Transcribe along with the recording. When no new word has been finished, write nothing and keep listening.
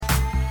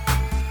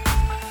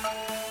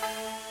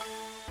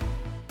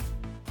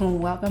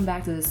Welcome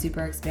back to the Super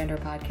Expander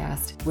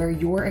podcast, where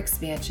your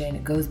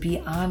expansion goes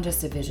beyond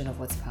just a vision of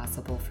what's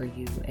possible for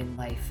you in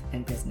life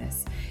and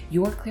business.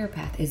 Your clear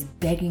path is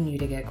begging you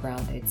to get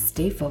grounded,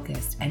 stay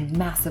focused, and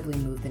massively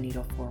move the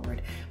needle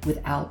forward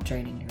without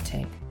draining your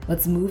tank.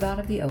 Let's move out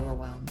of the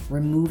overwhelm,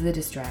 remove the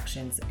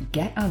distractions,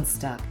 get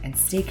unstuck, and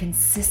stay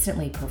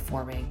consistently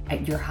performing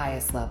at your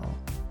highest level.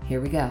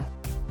 Here we go.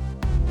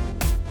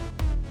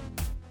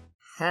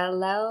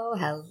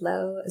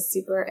 Hello,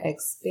 Super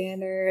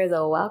Expanders.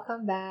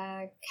 Welcome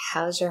back.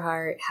 How's your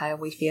heart? How are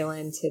we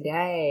feeling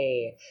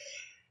today?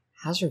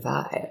 How's your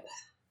vibe?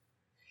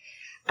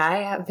 I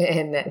have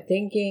been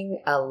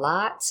thinking a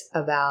lot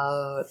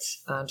about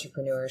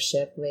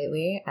entrepreneurship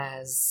lately,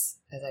 as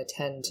I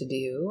tend to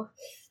do.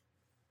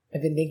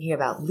 I've been thinking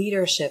about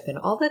leadership and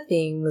all the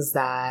things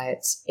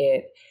that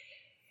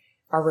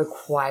are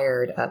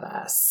required of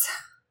us.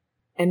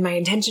 And my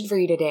intention for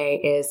you today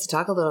is to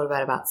talk a little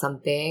bit about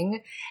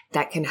something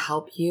that can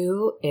help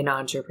you in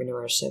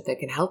entrepreneurship, that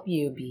can help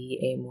you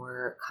be a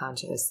more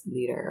conscious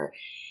leader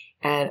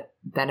and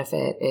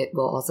benefit. It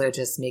will also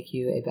just make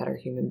you a better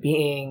human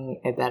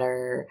being, a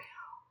better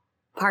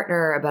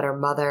partner, a better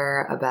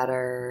mother, a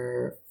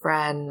better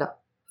friend, a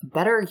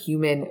better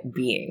human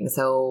being.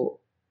 So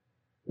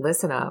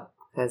listen up,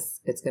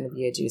 because it's going to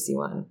be a juicy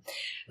one.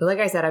 But like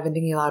I said, I've been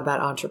thinking a lot about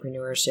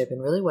entrepreneurship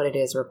and really what it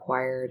is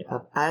required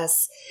of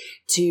us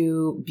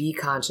to be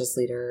conscious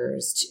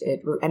leaders.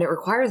 And it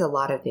requires a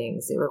lot of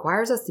things. It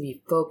requires us to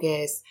be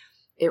focused.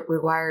 It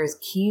requires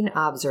keen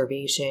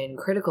observation,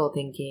 critical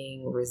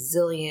thinking,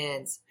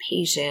 resilience,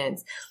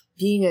 patience,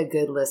 being a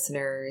good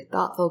listener,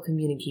 thoughtful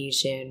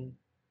communication,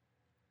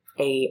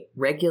 a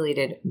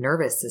regulated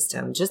nervous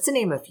system, just to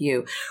name a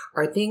few,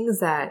 are things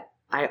that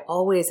I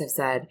always have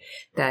said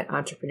that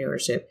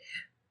entrepreneurship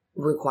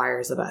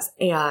requires of us.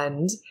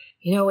 And,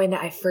 when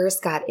I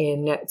first got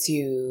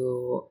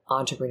into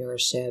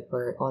entrepreneurship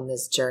or on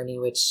this journey,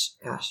 which,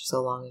 gosh,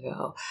 so long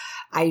ago,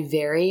 I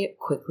very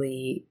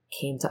quickly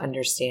came to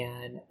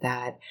understand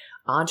that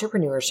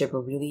entrepreneurship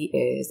really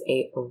is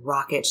a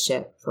rocket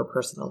ship for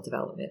personal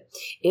development.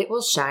 It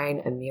will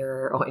shine a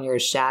mirror on your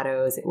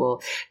shadows. It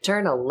will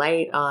turn a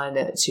light on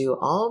to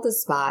all the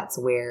spots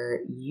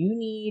where you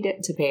need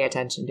to pay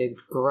attention to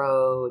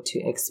grow, to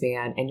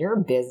expand, and your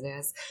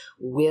business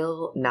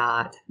will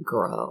not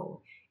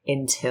grow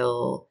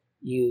until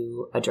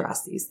you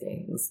address these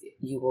things.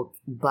 You will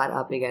butt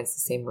up against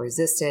the same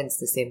resistance.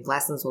 The same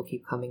lessons will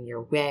keep coming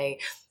your way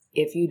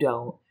if you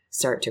don't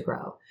start to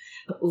grow.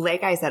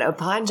 Like I said,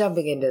 upon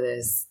jumping into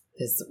this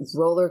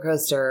roller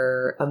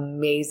coaster,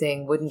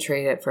 amazing, wouldn't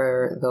trade it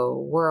for the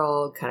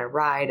world kind of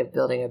ride of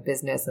building a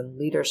business and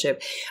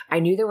leadership, I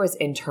knew there was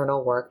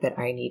internal work that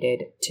I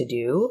needed to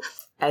do,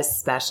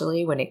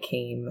 especially when it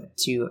came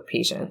to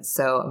patience.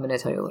 So I'm going to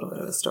tell you a little bit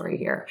of a story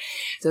here.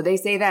 So they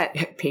say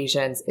that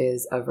patience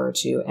is a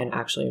virtue, and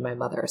actually my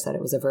mother said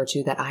it was a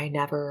virtue that I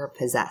never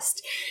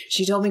possessed.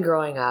 She told me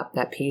growing up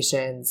that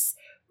patience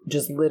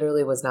just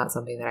literally was not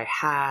something that I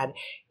had,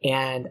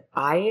 and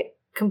I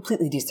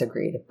completely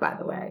disagreed, by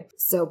the way.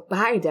 So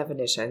by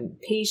definition,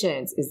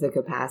 patience is the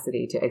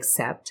capacity to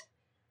accept,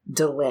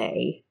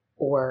 delay,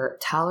 or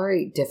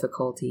tolerate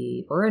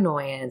difficulty or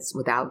annoyance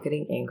without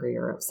getting angry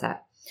or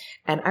upset.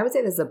 And I would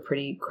say this is a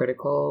pretty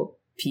critical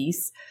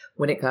piece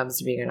when it comes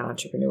to being an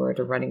entrepreneur,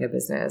 to running a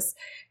business.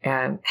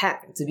 And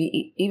heck, to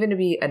be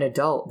an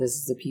adult, this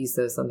is a piece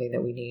of something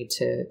that we need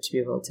to be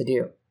able to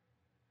do.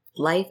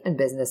 Life and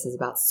business is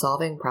about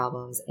solving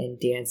problems and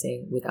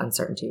dancing with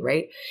uncertainty,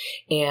 right?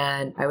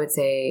 And I would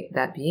say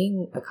that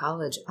being a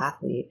college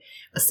athlete,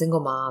 a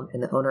single mom,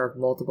 and the owner of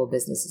multiple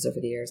businesses over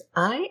the years,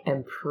 I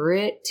am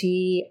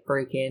pretty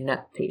freaking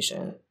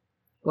patient.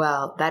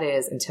 Well, that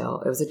is until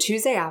it was a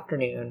Tuesday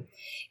afternoon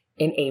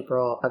in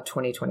April of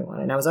 2021.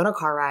 And I was on a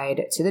car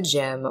ride to the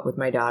gym with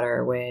my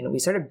daughter when we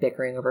started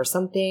bickering over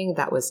something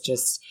that was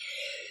just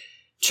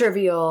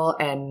trivial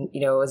and,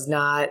 it was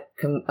not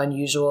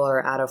unusual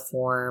or out of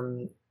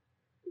form.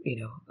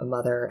 A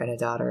mother and a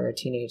daughter, a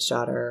teenage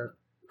daughter,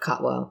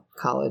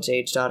 college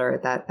age daughter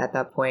at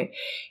that point,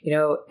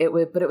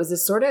 but it was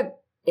this sort of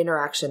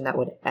interaction that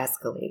would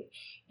escalate,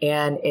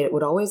 and it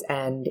would always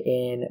end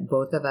in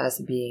both of us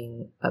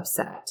being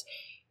upset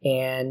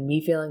and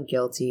me feeling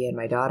guilty and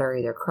my daughter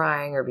either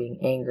crying or being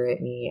angry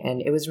at me.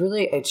 And it was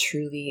really a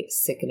truly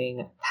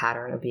sickening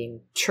pattern of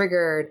being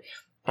triggered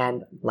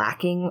and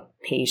lacking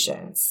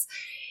patience,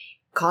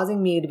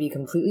 causing me to be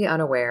completely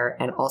unaware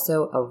and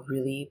also a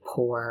really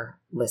poor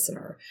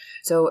listener.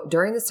 So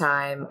during this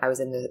time, I was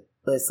in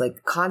this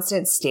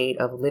constant state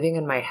of living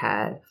in my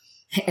head.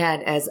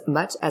 And as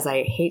much as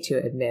I hate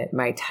to admit,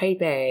 my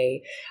type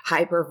A,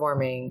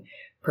 high-performing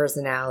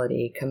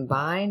personality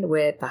combined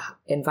with the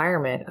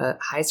environment, a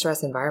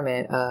high-stress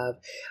environment of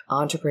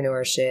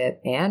entrepreneurship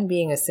and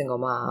being a single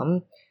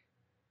mom,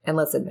 and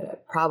let's admit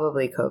it,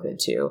 probably COVID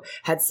too,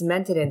 had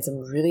cemented in some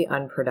really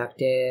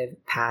unproductive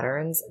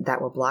patterns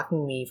that were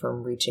blocking me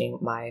from reaching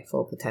my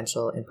full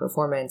potential in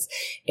performance,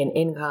 in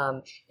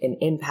income, in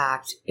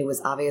impact. It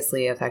was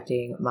obviously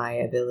affecting my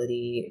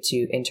ability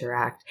to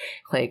interact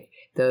like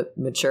the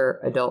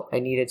mature adult I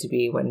needed to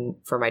be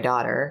for my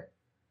daughter.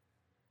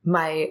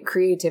 My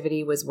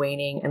creativity was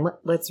waning, and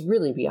let's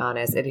really be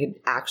honest, it had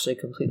actually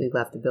completely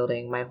left the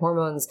building. My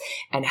hormones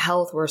and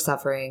health were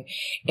suffering,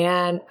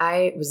 and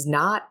I was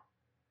not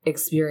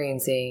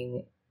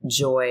experiencing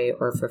joy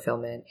or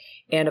fulfillment.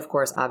 And of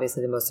course,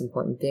 obviously the most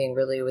important thing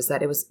really was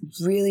that it was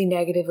really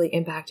negatively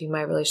impacting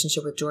my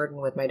relationship with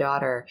Jordan, with my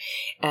daughter.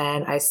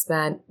 And I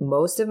spent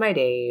most of my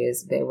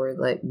days, they were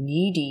like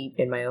knee deep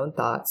in my own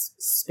thoughts,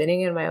 spinning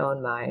in my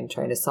own mind,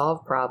 trying to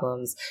solve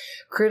problems,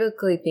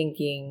 critically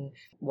thinking,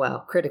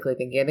 I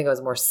think I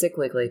was more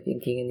cyclically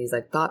thinking in these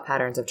like thought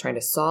patterns of trying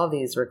to solve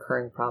these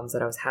recurring problems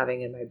that I was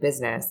having in my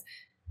business.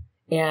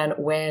 And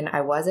when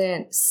I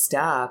wasn't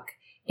stuck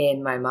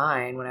in my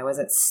mind, when I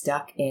wasn't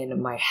stuck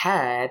in my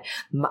head,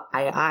 my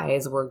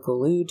eyes were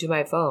glued to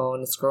my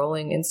phone,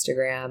 scrolling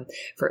Instagram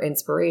for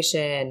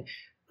inspiration,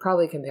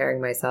 probably comparing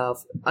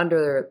myself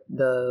under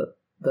the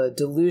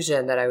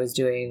delusion that I was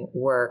doing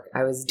work.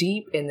 I was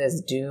deep in this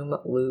doom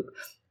loop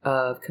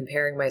of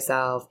comparing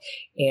myself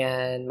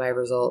and my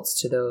results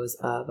to those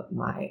of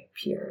my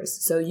peers.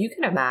 So you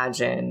can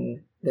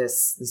imagine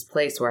this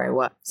place where I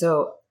was.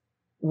 So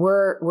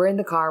we're in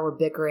the car, we're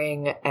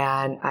bickering,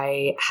 and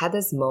I had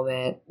this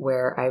moment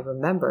where I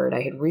remembered I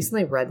had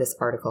recently read this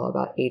article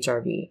about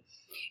HRV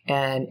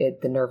and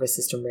the nervous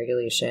system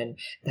regulation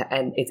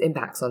and its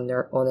impacts on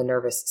the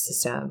nervous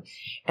system.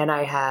 And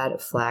I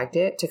had flagged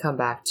it to come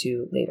back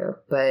to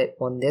later. But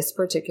on this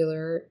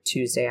particular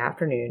Tuesday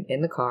afternoon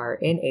in the car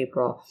in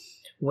April,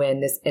 when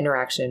this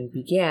interaction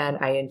began,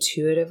 I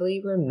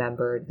intuitively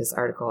remembered this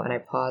article, and I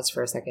paused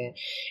for a second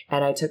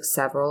and I took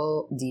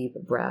several deep,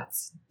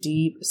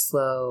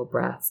 slow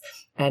breaths,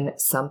 and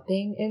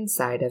something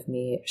inside of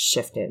me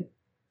shifted.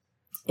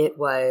 It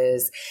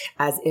was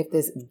as if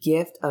this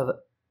gift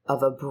of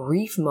a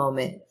brief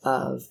moment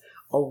of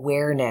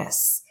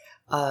awareness,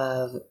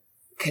 of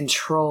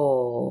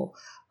control,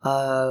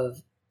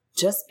 of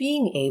just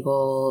being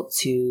able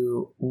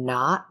to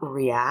not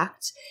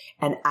react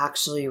and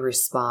actually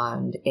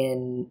respond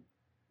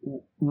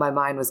my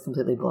mind was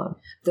completely blown.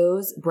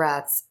 Those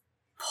breaths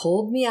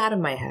pulled me out of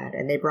my head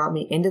and they brought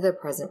me into the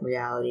present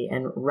reality.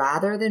 And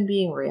rather than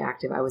being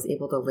reactive, I was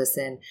able to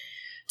listen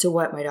to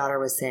what my daughter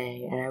was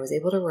saying, and I was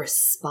able to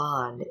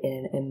respond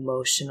in an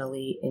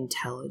emotionally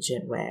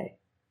intelligent way.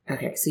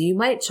 Okay, so you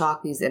might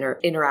chalk these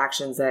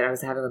interactions that I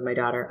was having with my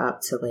daughter up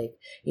to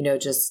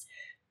just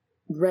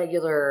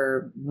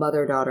regular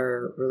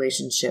mother-daughter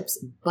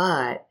relationships,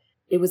 but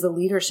it was a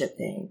leadership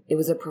thing. It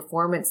was a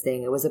performance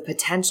thing. It was a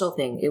potential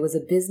thing. It was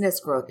a business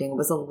growth thing. It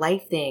was a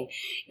life thing.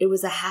 It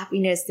was a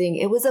happiness thing.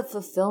 It was a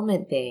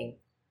fulfillment thing.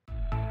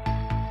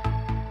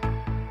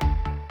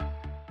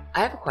 I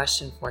have a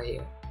question for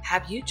you.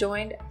 Have you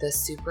joined the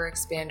Super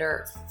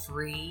Expander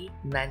free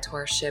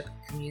mentorship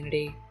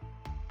community?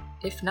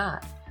 If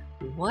not,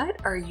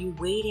 what are you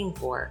waiting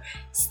for?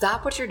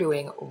 Stop what you're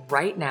doing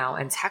right now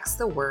and text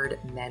the word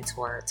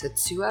mentor to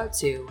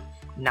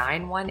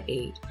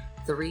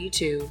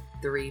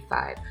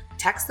 202-918-3235.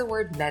 Text the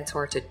word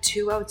mentor to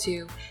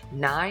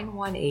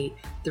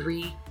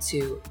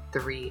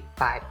 202-918-3235.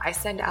 I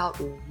send out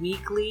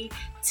weekly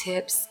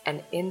tips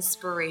and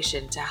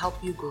inspiration to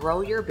help you grow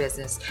your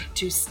business,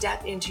 to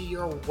step into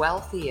your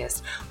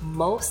wealthiest,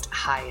 most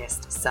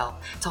highest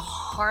self, to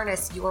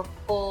harness your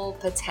full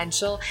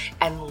potential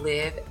and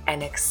live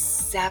an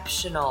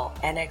exceptional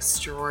and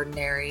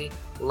extraordinary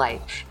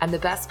life. And the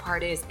best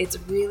part is, it's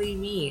really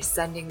me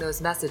sending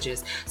those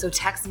messages. So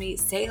text me,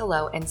 say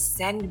hello, and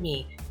send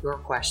me your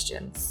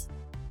questions.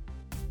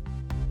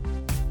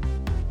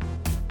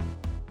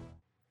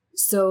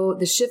 So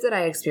the shift that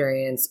I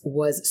experienced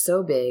was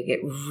so big, it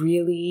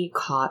really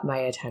caught my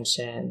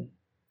attention,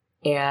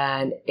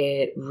 and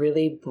it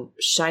really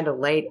shined a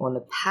light on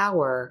the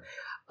power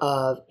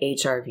of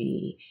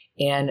HRV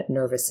and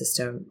nervous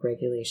system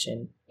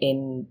regulation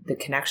in the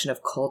connection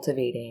of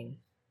cultivating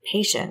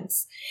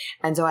patience.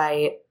 And so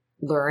I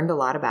learned a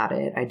lot about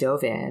it. I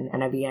dove in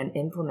and I began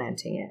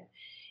implementing it.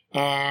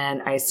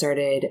 And I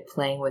started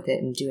playing with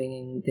it and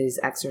doing these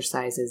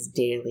exercises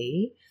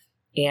daily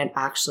and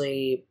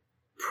actually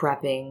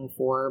prepping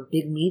for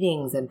big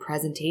meetings and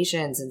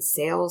presentations and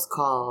sales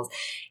calls.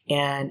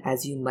 And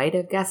as you might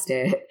have guessed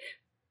it,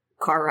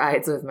 car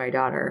rides with my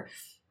daughter.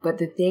 But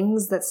the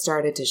things that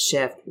started to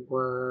shift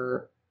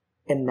were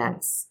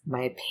immense.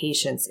 My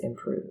patience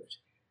improved.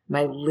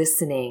 My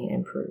listening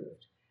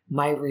improved.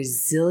 My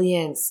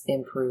resilience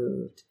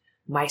improved.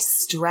 My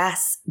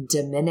stress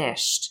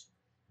diminished.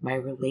 My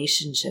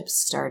relationships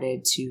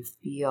started to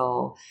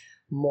feel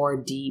more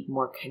deep,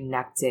 more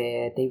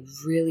connected. They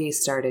really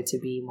started to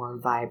be more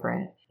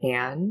vibrant.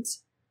 And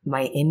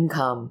my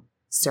income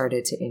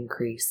started to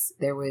increase.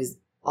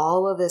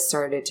 All of this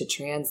started to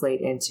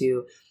translate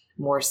into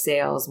more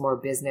sales, more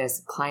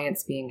business,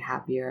 clients being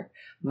happier.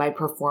 My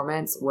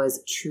performance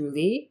was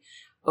truly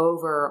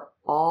over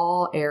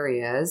all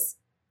areas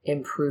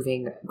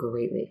improving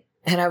greatly.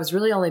 And I was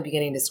really only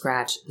beginning to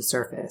scratch the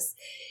surface.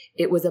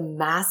 It was a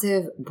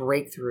massive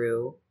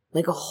breakthrough,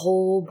 like a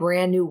whole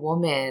brand new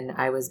woman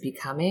I was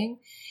becoming.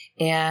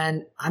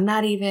 And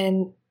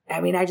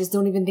I just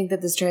don't even think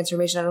that this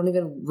transformation, I don't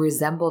even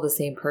resemble the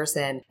same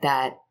person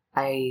that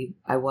I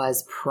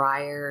was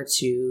prior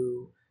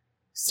to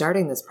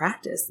starting this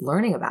practice,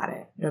 learning about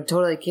it. And I'm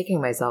totally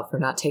kicking myself for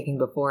not taking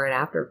before and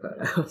after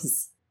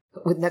photos.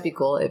 Wouldn't that be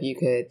cool if you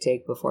could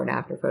take before and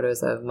after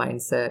photos of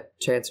mindset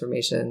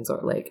transformations or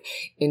like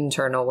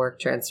internal work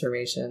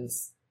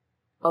transformations?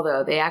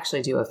 Although they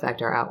actually do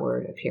affect our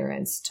outward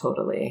appearance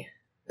totally.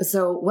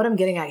 So what I'm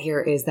getting at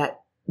here is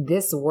that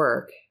this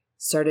work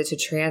started to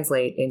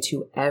translate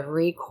into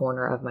every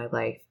corner of my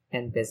life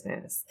and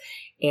business.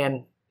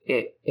 And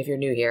if you're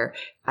new here,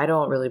 I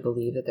don't really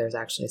believe that there's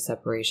actually a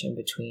separation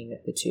between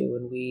the two.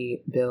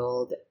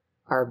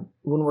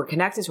 When we're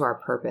connected to our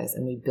purpose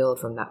and we build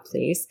from that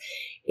place,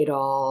 it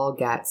all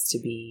gets to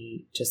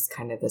be just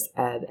kind of this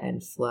ebb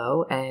and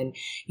flow. And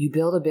you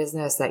build a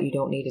business that you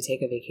don't need to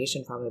take a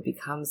vacation from. It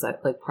becomes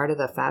like part of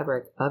the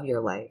fabric of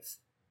your life.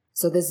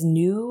 So this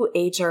new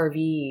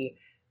HRV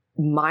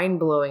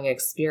mind-blowing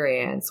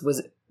experience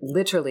was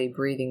literally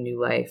breathing new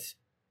life,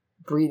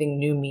 breathing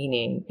new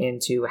meaning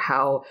into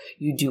how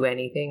you do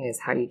anything is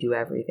how you do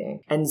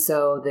everything. And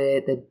so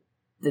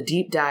the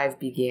deep dive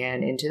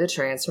began into the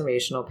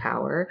transformational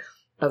power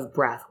of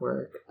breath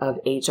work, of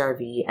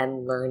HRV,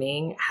 and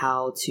learning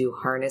how to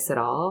harness it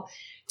all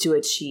to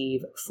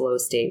achieve flow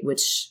state,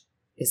 which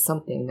is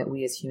something that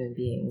we as human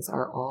beings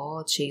are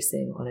all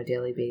chasing on a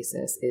daily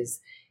basis,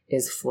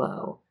 is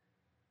flow.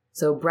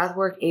 So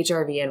breathwork,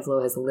 HRV, and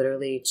flow has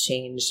literally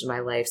changed my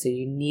life. So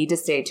you need to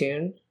stay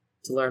tuned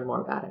to learn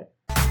more about it.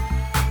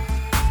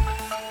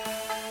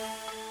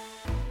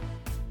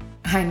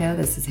 I know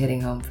this is hitting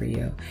home for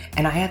you,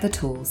 and I have the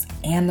tools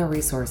and the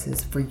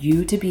resources for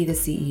you to be the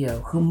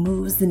CEO who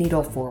moves the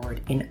needle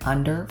forward in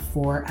under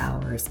 4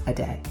 hours a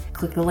day.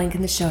 Click the link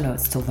in the show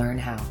notes to learn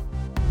how.